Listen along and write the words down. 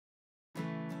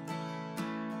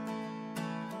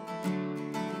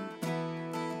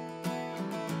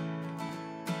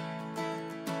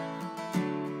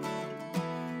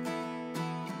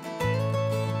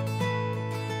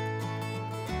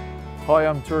Hi,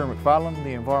 I'm Turu McFarlane, the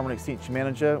Environment Extension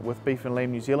Manager with Beef and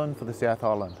Lamb New Zealand for the South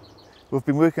Island. We've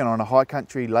been working on a high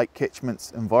country lake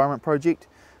catchments environment project,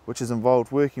 which has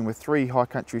involved working with 3 high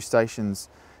country stations,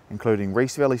 including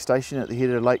Reese Valley Station at the head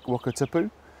of Lake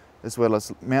Wakatipu, as well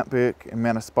as Mount Burke and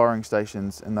Mount Aspiring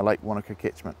stations in the Lake Wanaka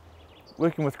catchment.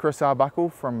 Working with Chris Arbuckle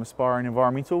from Aspiring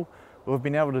Environmental, we've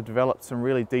been able to develop some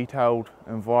really detailed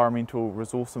environmental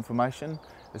resource information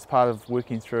as part of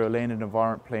working through a Land and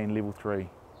Environment Plan Level 3.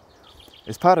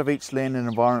 As part of each Land and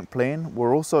Environment Plan,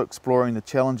 we're also exploring the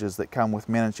challenges that come with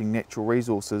managing natural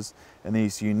resources in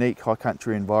these unique high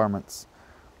country environments,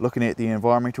 looking at the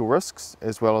environmental risks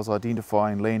as well as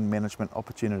identifying land management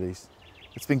opportunities.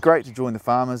 It's been great to join the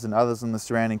farmers and others in the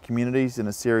surrounding communities in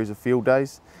a series of field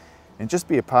days and just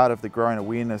be a part of the growing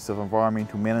awareness of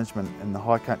environmental management in the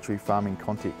high country farming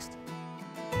context.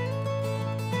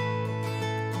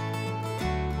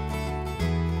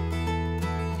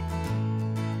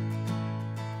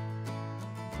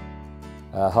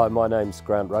 Hi, my name's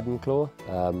Grant Ruddenclaw.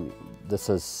 This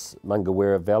is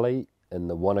Mungawera Valley in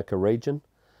the Wanaka region.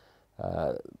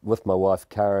 With my wife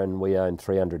Karen, we own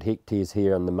 300 hectares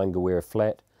here on the Mungawera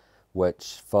Flat,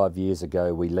 which 5 years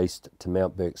ago we leased to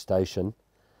Mount Burke Station,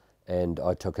 and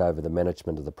I took over the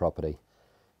management of the property.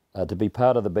 To be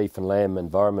part of the Beef and Lamb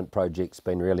Environment Project's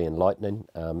been really enlightening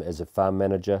as a farm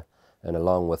manager, and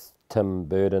along with Tim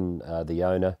Burden, the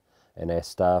owner, and our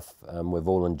staff, we've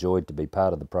all enjoyed to be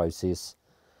part of the process.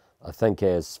 I think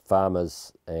as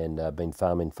farmers, and been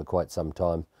farming for quite some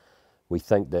time, we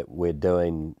think that we're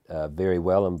doing very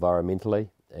well environmentally,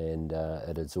 and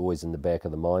it is always in the back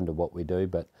of the mind of what we do,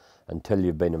 but until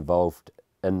you've been involved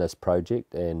in this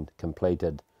project and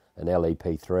completed an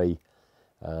LEP3,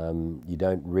 you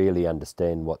don't really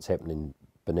understand what's happening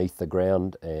beneath the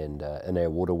ground and in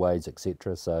our waterways,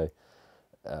 etc. So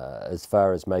as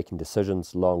far as making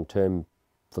decisions long term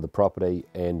for the property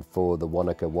and for the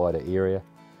Wanaka wider area,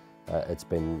 it's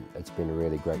been a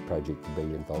really great project to be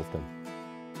involved in.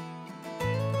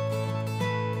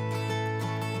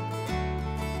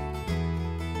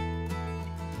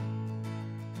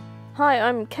 Hi,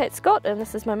 I'm Kate Scott and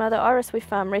this is my mother Iris. We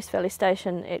farm Reese Valley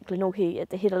Station at Glenorchy at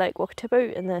the head of Lake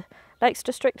Wakatipu in the Lakes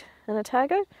District in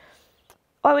Otago.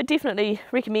 I would definitely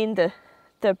recommend the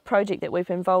project that we've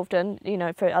been involved in, you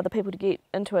know, for other people to get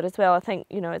into it as well. I think,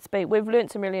 you know, we've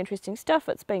learnt some really interesting stuff.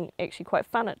 It's been actually quite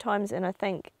fun at times, and I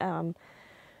think,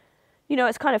 you know,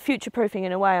 it's kind of future-proofing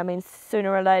in a way. I mean,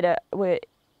 sooner or later,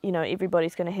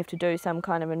 everybody's going to have to do some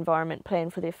kind of environment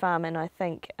plan for their farm, and I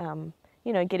think,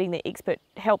 you know, getting the expert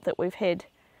help that we've had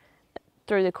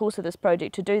through the course of this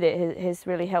project to do that has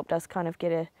really helped us kind of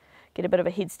get a bit of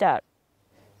a head start.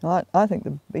 I think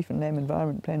the Beef and Lamb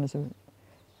Environment Plan is a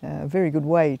very good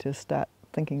way to start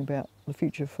thinking about the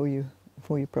future for your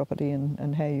property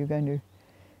and how you're going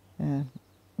to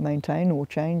maintain or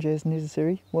change as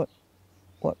necessary what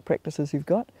practices you've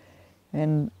got,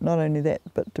 and not only that,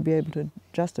 but to be able to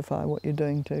justify what you're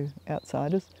doing to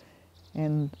outsiders.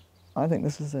 And I think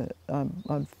this is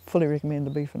I'd fully recommend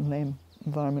the Beef and Lamb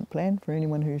Environment Plan for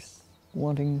anyone who's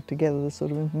wanting to gather this sort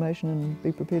of information and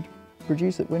be prepared to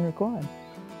produce it when required.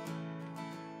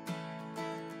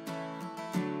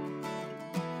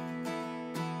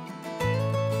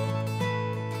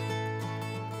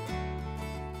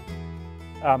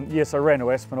 Yes, I ran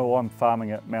to Aspinall. I'm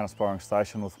farming at Mount Aspiring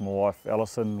Station with my wife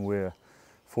Alison. We're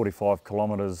 45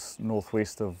 kilometres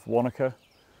northwest of Wanaka.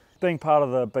 Being part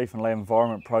of the Beef and Lamb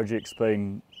Environment Project's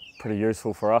been pretty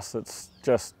useful for us. It's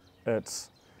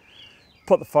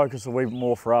put the focus a wee bit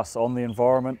more for us on the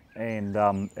environment, and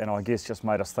I guess just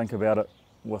made us think about it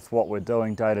with what we're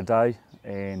doing day to day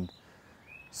and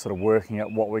sort of working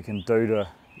at what we can do to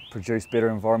produce better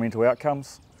environmental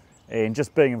outcomes. And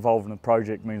just being involved in the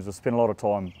project means we spend a lot of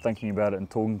time thinking about it and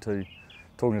talking to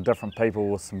different people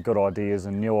with some good ideas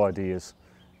and new ideas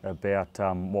about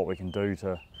what we can do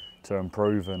to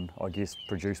improve and, I guess,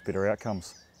 produce better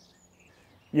outcomes.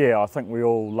 Yeah, I think we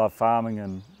all love farming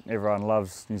and everyone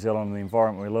loves New Zealand and the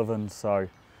environment we live in, so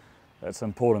it's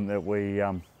important that we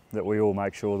all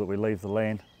make sure that we leave the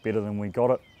land better than we got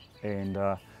it, and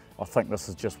I think this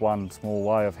is just one small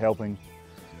way of helping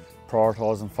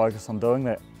prioritise and focus on doing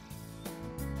that.